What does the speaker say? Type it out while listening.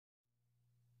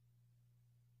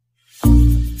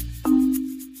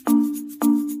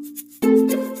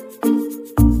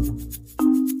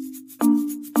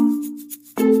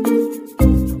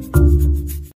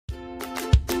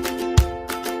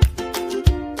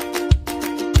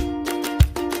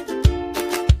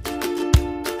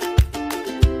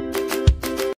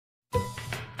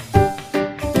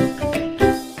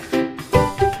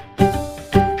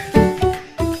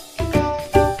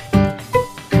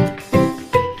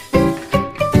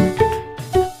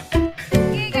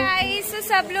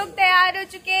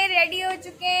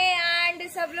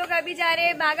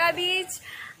बागा बीच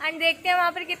एंड देखते हैं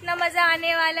वहाँ पर कितना मजा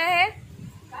आने वाला है।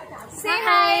 से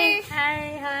हाय हाय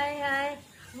हाय हाय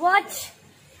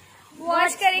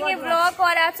वॉच करेंगे ब्लॉग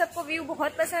और आप सबको व्यू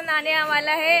बहुत पसंद आने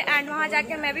वाला है। एंड वहाँ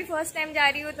जाकर मैं भी फर्स्ट टाइम जा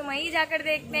रही हूँ तो वहीं जाकर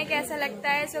देखते हैं कैसा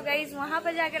लगता है। सो गाइज वहाँ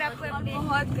पर जाकर आपको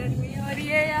बहुत गर्मी हो रही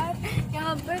है यार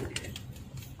यहाँ पर।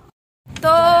 तो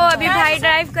अभी भाई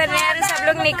ड्राइव कर रहे हैं तो सब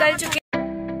लोग निकल चुके हैं।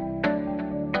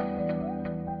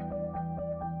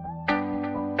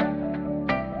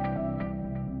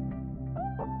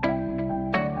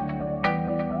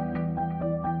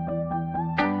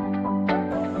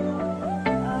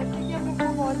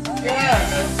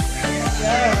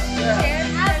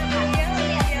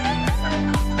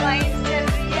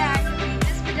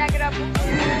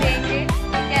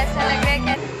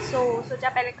 सोचा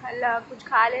पहले कुछ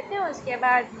खा लेते हैं उसके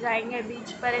बाद जाएंगे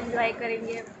बीच पर एंजॉय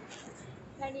करेंगे।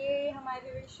 एंड ये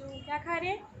हमारे विशु क्या खा रहे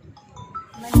हैं?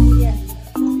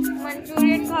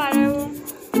 मंचूरियन खा रहे हो।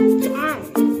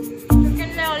 चिकन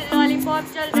लॉलीपॉप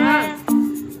चल रहा है।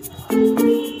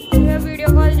 वीडियो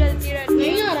कॉल चलती रहती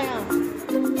है।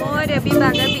 और अभी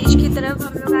बागा बीच की तरफ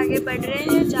हम लोग आगे बढ़ रहे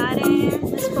हैं, जा रहे हैं,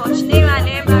 बस पहुंचने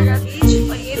वाले हैं बागा बीच।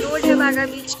 और ये रोड है बागा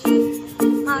बीच की,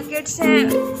 मार्केट्स हैं।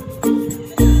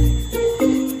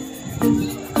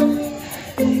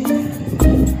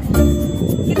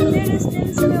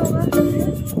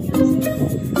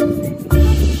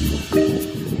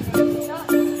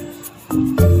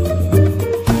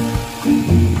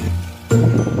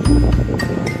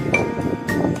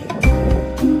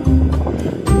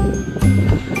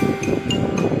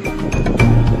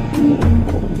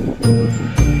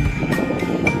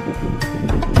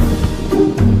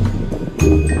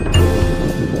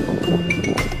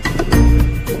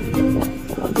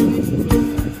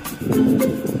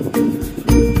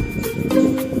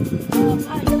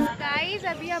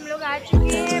 अभी हम लोग आ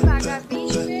चुके हैं बागा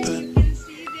बीच में।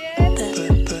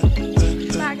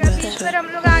 बागा बीच पर हम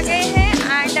लोग आ गए हैं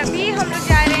एंड अभी हम लोग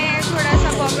जा रहे हैं थोड़ा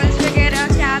सा गॉगल्स वगैरह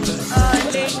कैप्स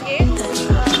लेंगे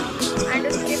एंड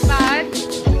उसके बाद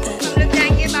हम लोग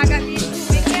जाएंगे बागा बीच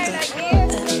घूमेंगे।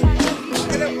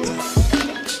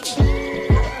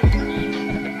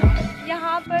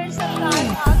 यहाँ पर सब कार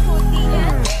पार्क होती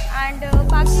हैं एंड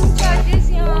पार्किंग चार्जेस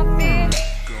यहाँ पे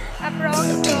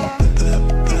अप्रॉक्स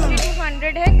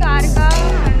 50 है, कार का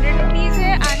 100 रुपीज़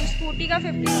है एंड स्कूटी का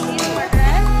 50 रुपीज़ पड़ रहा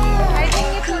है। आई थिंक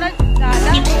ये थोड़ा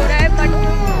ज़्यादा हो रहा है बट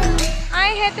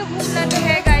आए हैं तो घूमना तो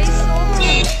है गाइस।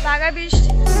 तो बागा बीच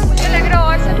मुझे लग रहा है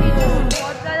और सब बीच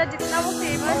बहुत ज़्यादा जितना वो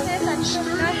फेमस है सच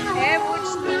में उतना है वो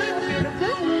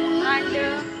ब्यूटीफुल। एंड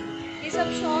ये सब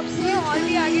शॉप्स हैं और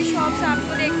भी आगे शॉप्स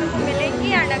आपको देखने को मिलेंगी।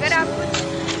 एंड अगर आप कुछ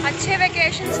अच्छे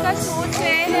वेकेशंस का सोच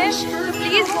रहे हैं तो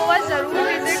प्लीज़ गोवा ज़रूर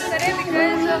विज़िट करें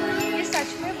बिकॉज ये सच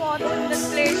में बहुत सुंदर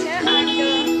प्लेस है and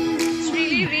it's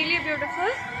really really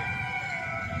beautiful.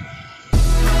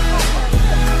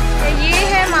 ये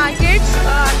है मार्केट्स,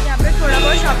 आप यहाँ पे थोड़ा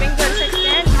बहुत शॉपिंग कर सकते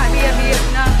हैं। भाभी अभी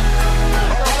अपना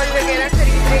टॉवल वगैरह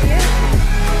खरीद रही है।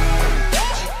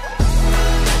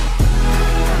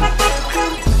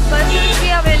 बसेस भी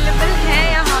अवेलेबल हैं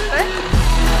यहाँ पर,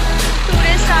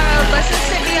 टूरिस्ट बसेस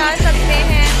से भी आ सकते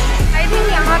हैं। आई थिंक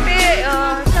यहाँ पे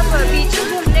सब बीच में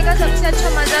घूमने का सबसे अच्छा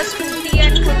मज़ा स्कूटी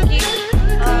एंड खुद की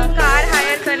कार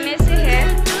हायर करने से है।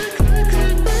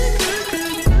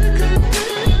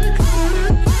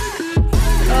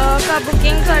 का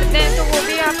बुकिंग करते हैं तो वो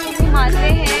भी आपको घुमाते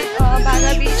हैं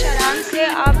बागा बीच। आराम से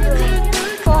आप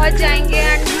पहुँच जाएंगे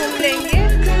एंड घूम लेंगे।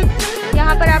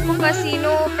 यहाँ पर आपको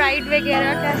कसिनो प्राइड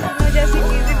वगैरह कैसीनो जैसी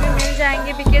चीज़ें भी मिल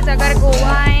जाएंगी बिकॉज अगर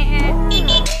गोवा आए हैं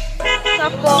तो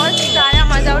ऑफकोर्स सारा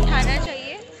मज़ा उठाना चाहिए।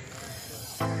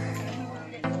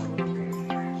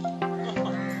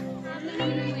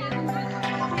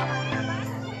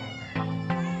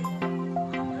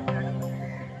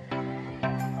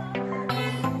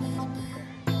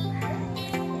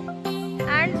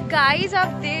 एंड गाइस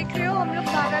आप देख रहे हो हम लोग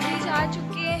बागा बीच आ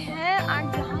चुके हैं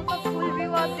एंड यहाँ का फुल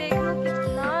व्यू आप देख रहे हो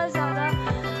कितना ज़्यादा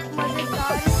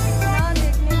मज़ेदार है, कितना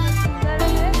देखने में सुंदर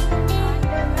है।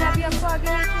 एंड मैं अभी आपको आगे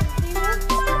लेके चलती हूँ।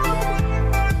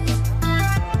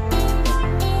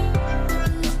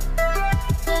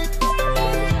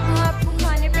 यहाँ आपको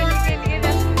खाने पीने के लिए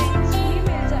रेस्टोरेंट्स भी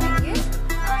मिल जाएंगे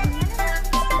एंड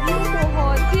व्यू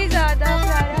बहुत ही ज़्यादा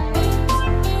प्यारा है।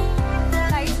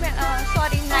 नाइट में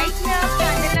आप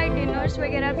कैंडल लाइट डिनर्स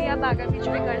वगैरह भी आप बागा बीच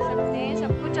में कर सकते हैं।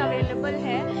 सब कुछ अवेलेबल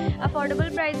है, अफोर्डेबल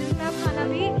प्राइसेस में आप खाना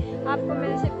भी आपको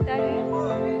मिल सकता है।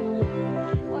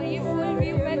 और ये फुल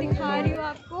व्यू मैं दिखा रही हूँ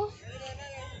आपको।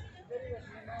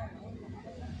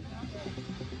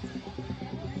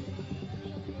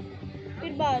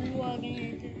 फिर बालू आ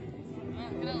गए थे।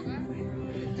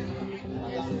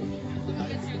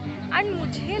 एंड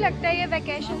मुझे लगता है ये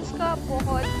वैकेशंस का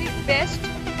बहुत ही बेस्ट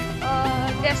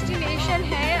डेस्टिनेशन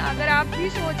है। अगर आप भी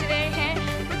सोच रहे हैं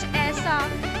कुछ ऐसा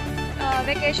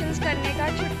वैकेशंस करने का,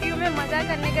 छुट्टियों में मज़ा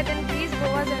करने का, दिन प्लीज़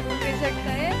गोवा ज़रूर विज़िट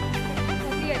करें।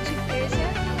 बहुत ही अच्छी प्लेस है।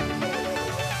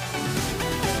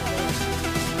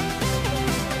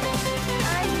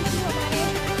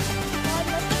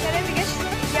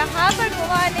 यहाँ पर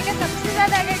गोवा आने का सबसे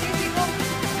ज़्यादा अगर किसी को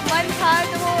मन था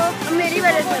तो वो मेरी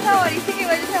वजह से था, और इसी की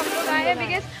वजह से हम लोग आए हैं।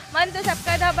 बिकॉज मन तो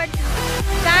सबका था बट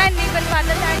प्लान नहीं बन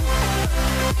पाता था।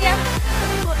 क्या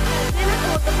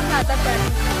तो ज़्यादा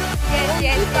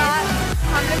प्यार,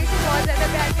 हम लोग इसे बहुत ज़्यादा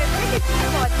प्यार करते हैं। किसी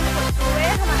बहुत हुए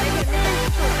हमारे घर में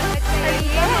छोटा बच्चा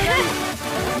है।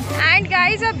 एंड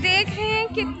गाइज अब देख रहे हैं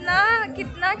कितना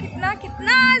कितना कितना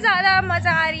कितना ज़्यादा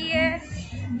मज़ा आ रही है।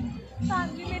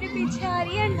 फैमिली मेरे पीछे आ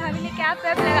रही है, भाभी ने कैप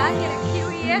वैप लगा के रखी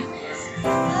हुई है।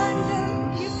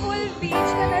 ये फुल बीच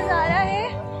का नज़ारा है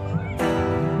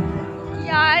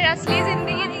यार, असली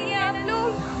ज़िंदगी नहीं है आप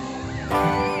लोग।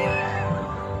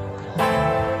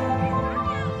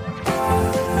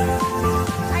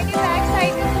 बैक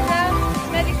साइड का पूरा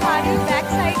मैं दिखा रही हूँ, बैक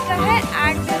साइड का है।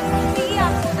 एंड भी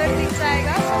आपको उधर दिख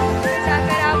जाएगा,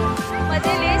 जाकर आप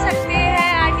मज़े ले सकते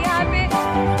हैं। एंड यहाँ पे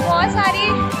बहुत सारी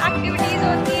एक्टिविटीज़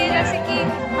होती है, जैसे कि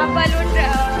आप बलून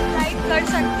राइड कर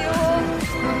सकते हो,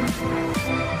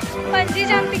 पंजी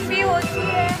जंपिंग भी होती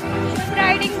है, शिप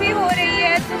राइडिंग भी हो रही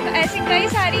है। तो ऐसी कई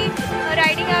सारी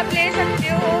राइडिंग आप ले सकते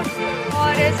हो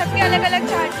और सबके अलग अलग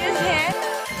चार्जेस हैं।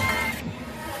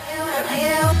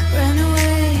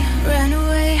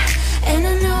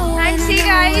 And see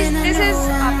guys, this is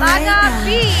Baga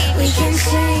Beach.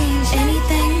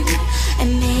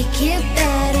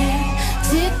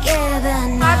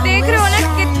 आप देख रहे हो ना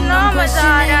कितना मजा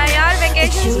आ रहा है यार।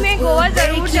 वेकेशंस में गोवा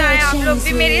जरूर जाएं आप लोग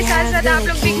भी, मेरे साथ साथ आप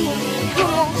लोग भी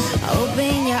घूमो।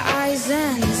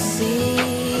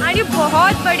 और ये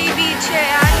बहुत बड़ी बीच है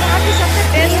यार, यहाँ की सबसे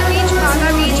बेस्ट बीच बागा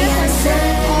बीच है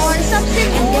और सबसे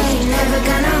मोस्ट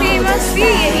फेमस भी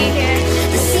यही है।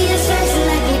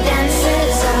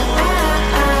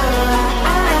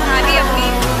 भाभी अपनी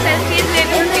सेल्फीज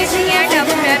लेने में बिजी है, तब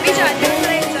मैं भी चाहती हूँ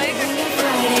थोड़ा enjoy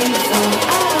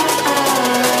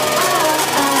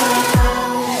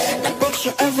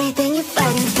everything you're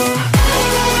fighting for.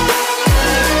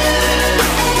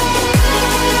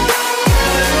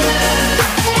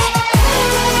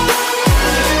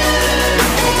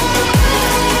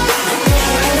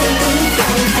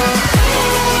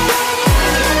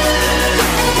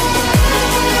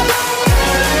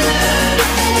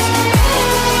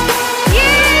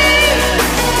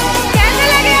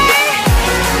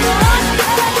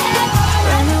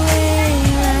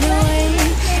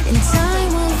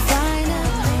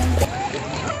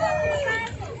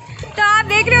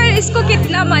 इसको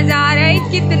कितना मजा आ रहा है,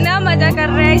 कितना मजा कर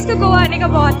रहा है। इसको गोवा आने का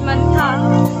बहुत मन था।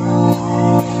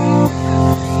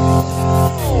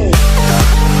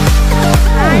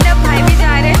 अब भाई भी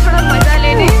जा रहे हैं थोड़ा मजा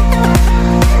लेने।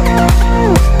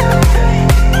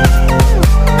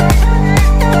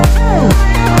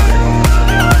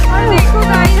 और देखो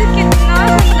गाइस कितना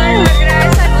सुंदर लग रहा है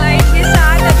सनलाइट के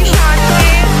साथ। अभी शाम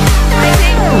में आई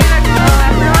थिंक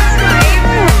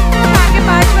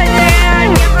 5 बज रहे हैं।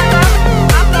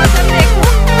 मौसम देखो,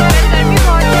 गर्मी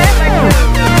बहुत है बट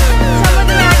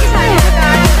समुद्र में आके सारी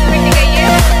थकान मिट गई है।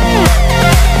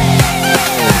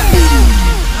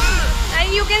 And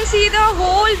you can see the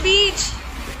whole beach.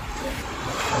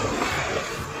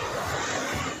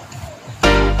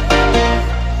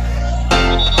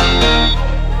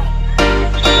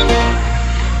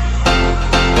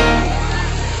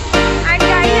 And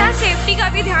guys यहाँ सेफ्टी का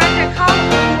भी ध्यान रखा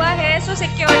हुआ है, सो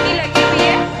सिक्योरिटी लगी हुई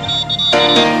है।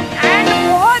 एंड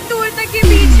बहुत दूर तक के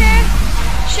बीच है,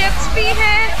 शिप्स भी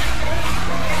हैं।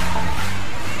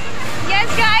 यस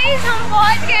गाइस हम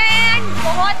पहुंच गए हैं एंड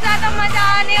बहुत ज़्यादा मज़ा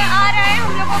आ रहा है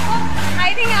हम लोगों को।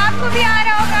 आई थिंक आपको भी आ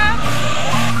रहा होगा।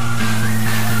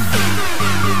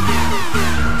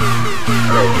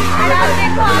 और आप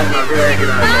देखो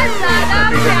कितना ज़्यादा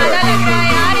प्यारा लग रहा है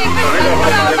यार। एक बार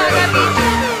जरूर आओ बागा बीच।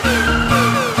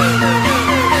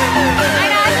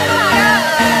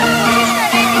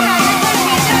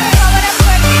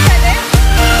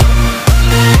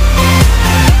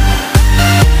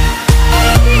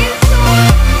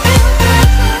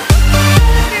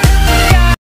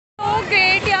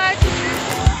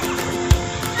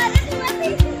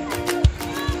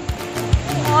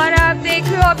 और आप देख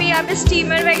लो अभी यहाँ पे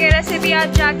स्टीमर वगैरह से भी आप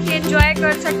जाके एंजॉय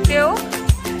कर सकते हो।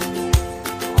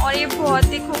 और ये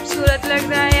बहुत ही खूबसूरत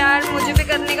लग रहा है यार, मुझे भी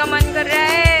करने का मन कर रहा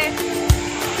है।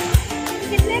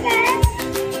 कितने का है?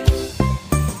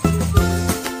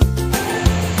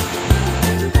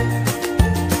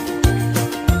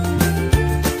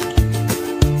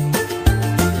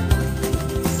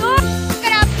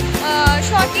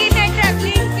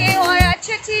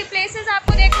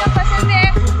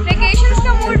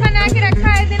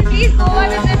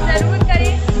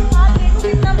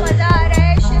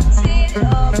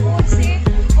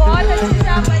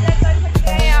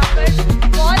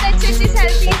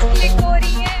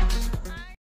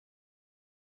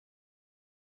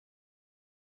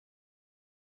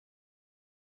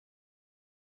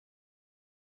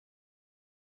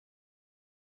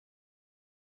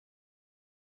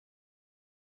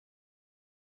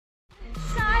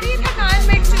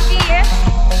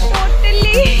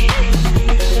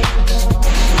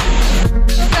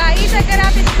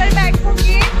 आप इस पर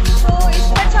बैठोगे तो इस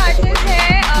पर चार्जेस है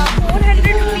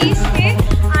 400 रुपीज़ के,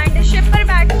 एंड शिप पर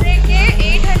बैठने के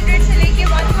 800 से लेके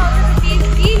 1000 रुपीज़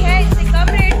भी है। इससे कम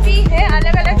रेट भी है,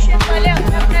 अलग अलग शिप वाले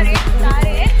अपना अपना रेट बता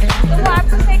रहे हैं, तो वो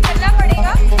आपको चेक करना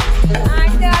पड़ेगा।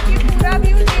 एंड आप ये पूरा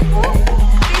व्यू देखो,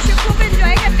 ये शिप को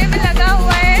एंजॉय करने में लगा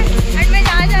हुआ है। एंड मैं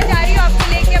जहाँ जहाँ जा रही हूँ आपको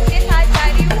लेके अपने साथ जा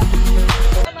रही हूँ।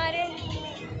 हमारे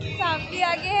फैमिली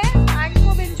आगे है एंड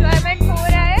खूब एंजॉयमेंट हो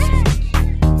रहा है।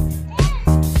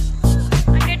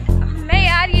 मैं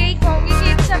यार यही कहूँगी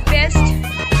कि it's a best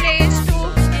place to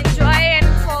enjoy and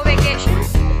for vacations.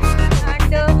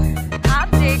 And आप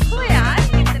देखो यार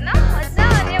कितना मज़ा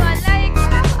आने वाला है, एक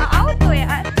बार आओ तो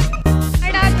यार।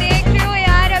 एंड आप देख रहे हो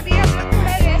यार, अभी हम लोग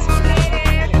थोड़ा रेस्ट ले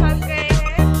रहे हैं, थक गए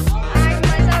हैं एंड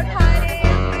मज़ा उठा रहे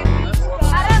हैं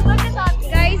के साथ।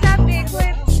 गाइस आप देखो,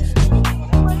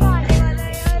 मज़ा आने वाला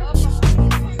है यार।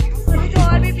 अभी तो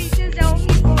और भी बीचेस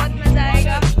जाऊँगी, बहुत मज़ा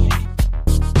आएगा।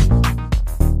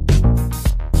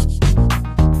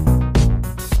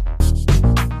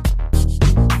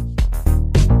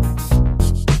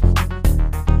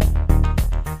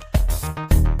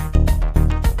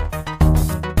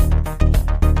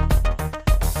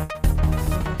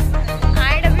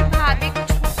 एंड अभी भाभी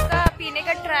कुछ हुक्का पीने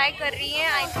का ट्राई कर रही है।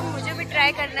 आई थिंक मुझे भी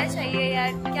ट्राई करना चाहिए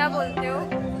यार, क्या बोलते हो?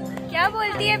 क्या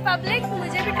बोलती है पब्लिक?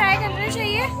 मुझे भी ट्राई करना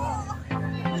चाहिए।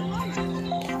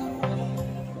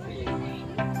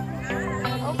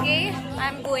 Okay, I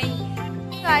am going.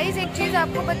 Guys एक चीज़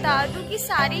आपको बता दूं कि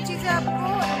सारी चीज़ें आपको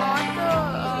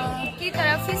नॉर्थ की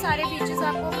तरफ ही सारे बीचेस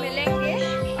आपको मिलेंगे।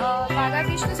 बागा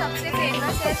बीच तो सबसे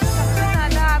फेमस है, तो सबसे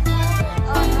ज़्यादा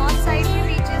आपको नॉर्थ साइड के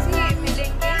बीचेस ही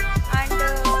मिलेंगे। एंड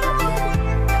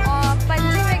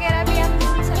पंजी वगैरह भी आप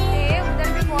घूम सकते हैं, उधर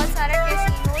भी बहुत सारा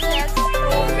कैसीनोज है। तो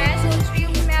मैं सोच रही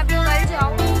हूँ कि मैं अभी कल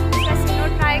जाऊँ, कैसीनो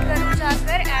ट्राई करूँ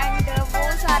जाकर, एंड वो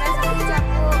सारा सब कुछ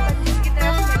आपको पंजी की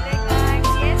तरफ मिलेगा। एंड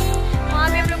यस, वहाँ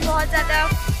भी हम लोग बहुत ज़्यादा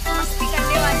मस्ती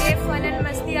करने वाले हैं, फन एंड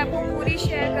मस्ती आपको पूरी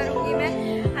शेयर करूँगी मैं।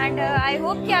 एंड आई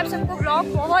होप कि आप सबको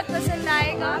ब्लॉग बहुत पसंद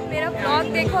आएगा। मेरा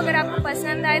ब्लॉग देखो, अगर आपको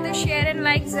पसंद आए तो शेयर एंड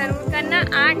लाइक ज़रूर करना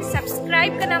एंड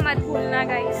सब्सक्राइब करना मत भूलना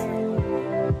गाइस।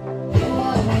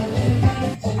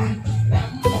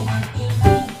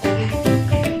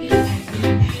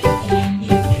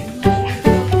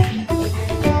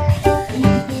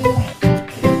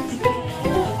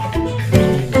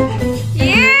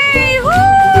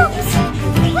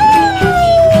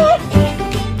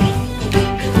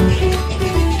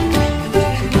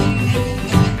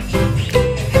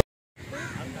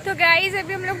 तो गाइज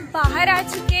अभी हम लोग बाहर आ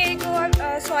चुके हैं,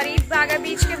 बागा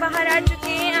बीच के बाहर आ चुके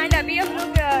हैं। एंड अभी हम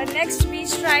लोग नेक्स्ट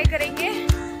बीच ट्राई करेंगे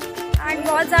एंड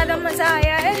बहुत ज़्यादा मज़ा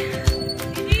आया है।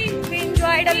 We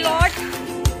enjoyed a lot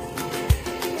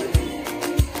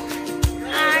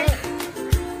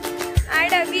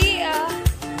and अभी